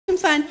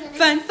fun,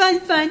 fun, fun,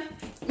 fun.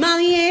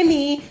 Mommy and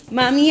me,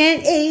 Mommy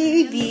and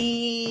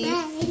Avia.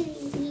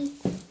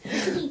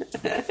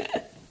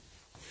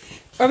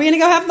 Are we gonna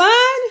go have fun?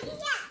 Yeah.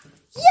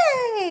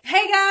 Yay!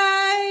 Hey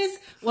guys,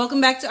 welcome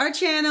back to our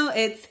channel.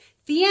 It's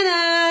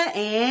Theana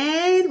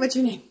and what's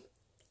your name?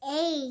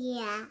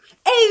 Avia.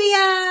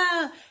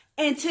 Avia.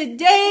 And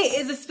today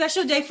is a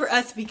special day for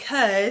us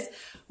because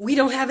we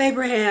don't have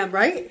Abraham,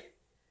 right?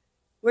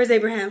 Where's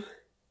Abraham?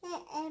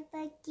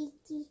 At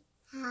Kiki's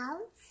house.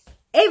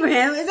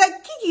 Abraham is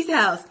at Kiki's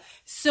house.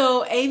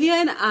 So Avia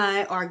and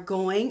I are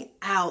going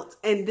out,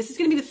 and this is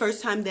going to be the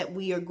first time that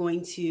we are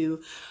going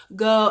to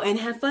go and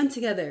have fun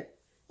together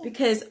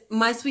because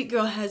my sweet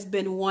girl has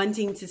been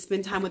wanting to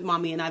spend time with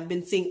Mommy, and I've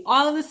been seeing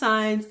all of the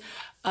signs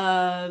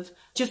of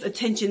just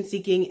attention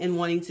seeking and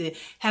wanting to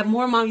have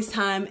more Mommy's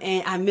time,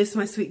 and I miss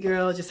my sweet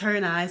girl, just her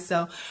and I.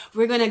 So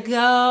we're going to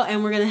go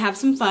and we're going to have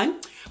some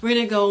fun. We're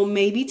going to go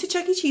maybe to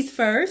Chuck E. Cheese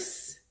first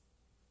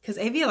because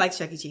Avia likes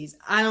Chuck E. Cheese.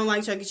 I don't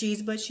like Chuck E.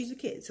 Cheese, but she's a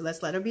kid, so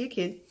let's let her be a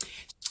kid.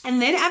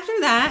 And then after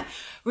that,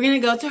 we're going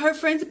to go to her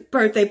friend's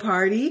birthday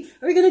party.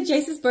 Are we going to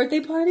Jace's birthday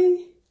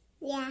party?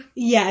 Yeah.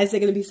 Yeah, is it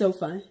going to be so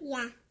fun?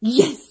 Yeah.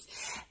 Yes.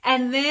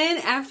 And then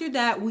after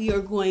that, we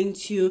are going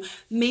to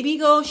maybe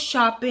go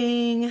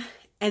shopping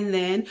and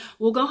then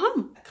we'll go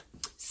home.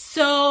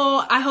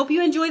 So I hope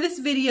you enjoy this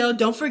video.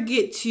 Don't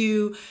forget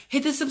to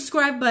hit the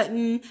subscribe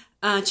button,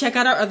 check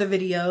out our other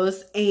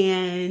videos,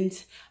 and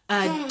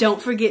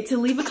don't forget to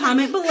leave a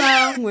comment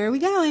below. Where are we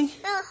going?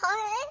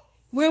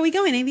 Where are we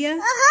going, Avia?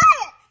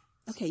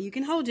 Okay, you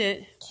can hold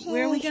it.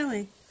 Where are we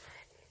going?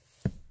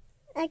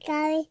 I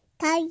got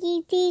Chuck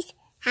E. Cheese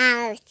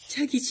house.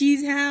 Chuck E.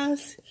 Cheese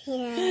house?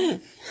 Yeah.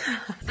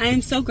 I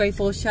am so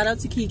grateful. Shout out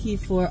to Kiki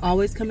for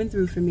always coming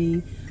through for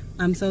me.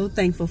 I'm so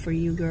thankful for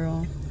you,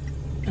 girl.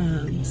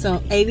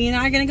 So Avia and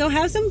I are going to go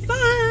have some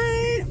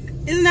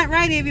fun. Isn't that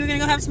right, Avia? We're going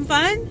to go have some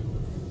fun?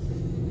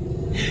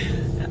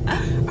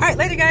 All right,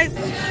 later, guys.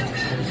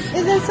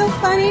 Isn't that so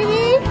fun,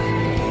 Avia?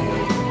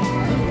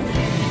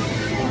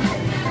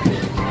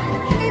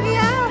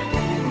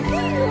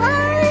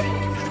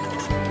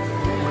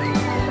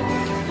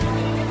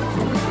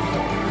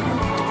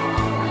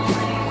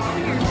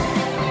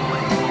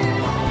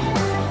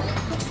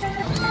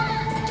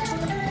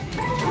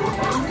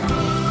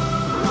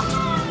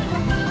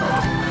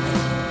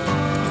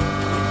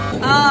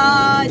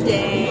 All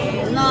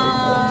day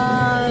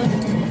long.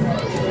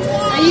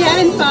 Are you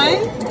having fun?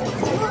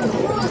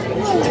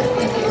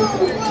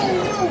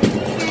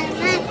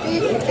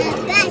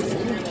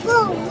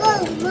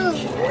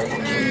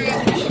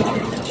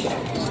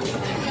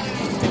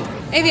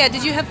 Avia,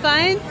 did you have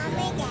fun?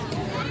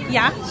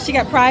 Yeah, she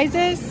got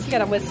prizes. She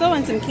got a whistle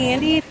and some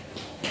candy.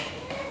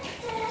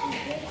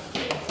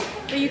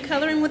 Are you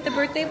coloring with the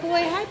birthday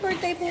boy? Hi,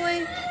 birthday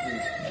boy.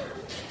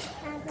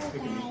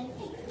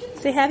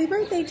 Say happy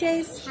birthday,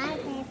 Jace.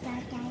 Happy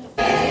birthday.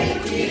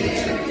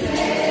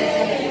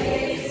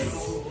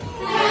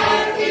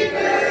 Happy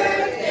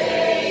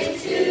birthday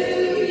to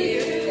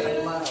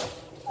you.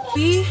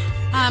 We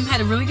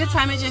had a really good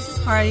time at Jace's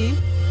party.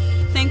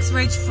 Thanks,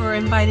 Rach, for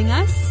inviting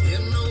us.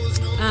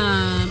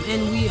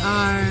 And we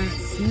are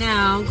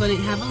now going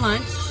to have a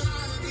lunch.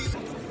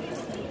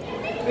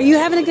 Are you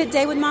having a good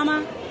day with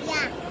Mama?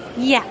 Yeah.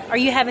 Yeah. Are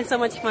you having so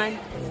much fun?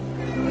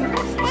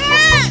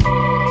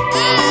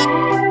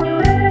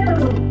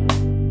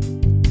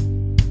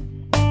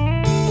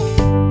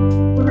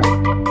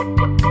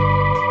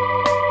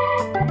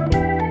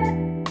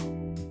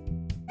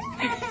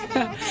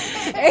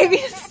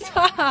 Avia,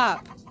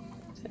 stop!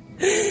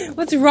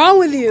 What's wrong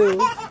with you?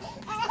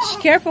 Shh,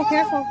 careful,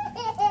 careful.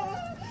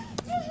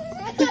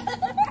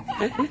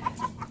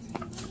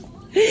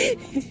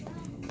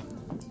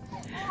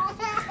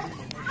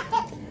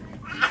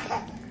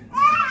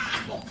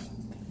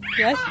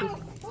 Bless you.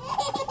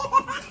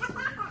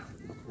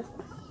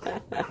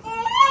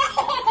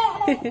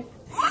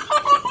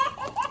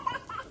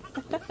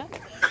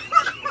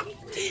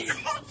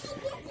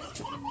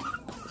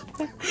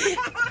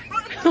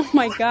 Oh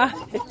my God.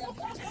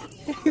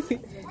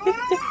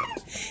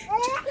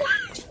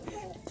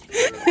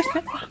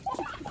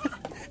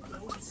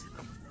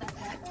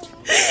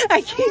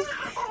 I can't.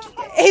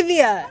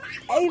 Avia.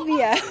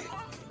 Avia.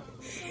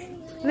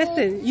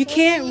 Listen, you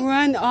can't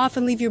run off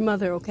and leave your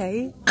mother,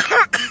 okay?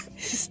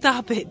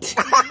 Stop it.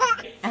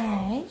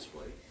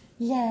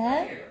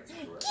 Yeah.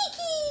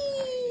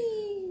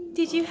 Kiki!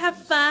 Did you have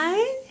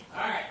fun?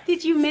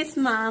 Did you miss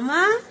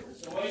Mama?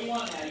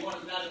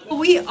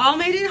 We all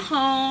made it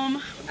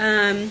home,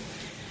 and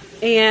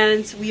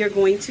we are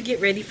going to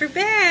get ready for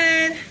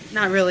bed.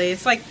 Not really,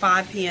 it's like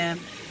 5 p.m.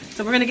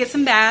 So we're going to get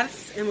some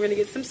baths, and we're going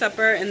to get some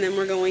supper, and then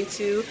we're going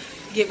to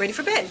get ready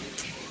for bed.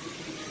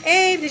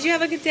 Abe, did you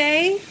have a good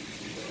day?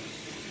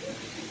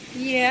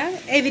 Yeah.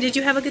 Avia, did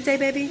you have a good day,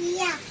 baby?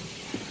 Yeah.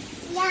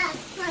 Yeah,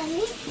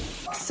 honey.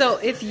 So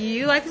if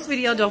you like this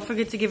video, don't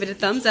forget to give it a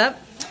thumbs up.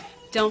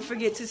 Don't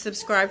forget to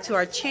subscribe to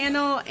our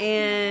channel,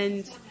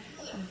 and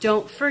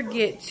don't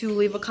forget to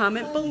leave a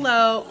comment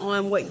below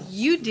on what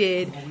you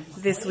did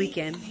this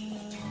weekend.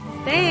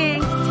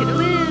 Thanks.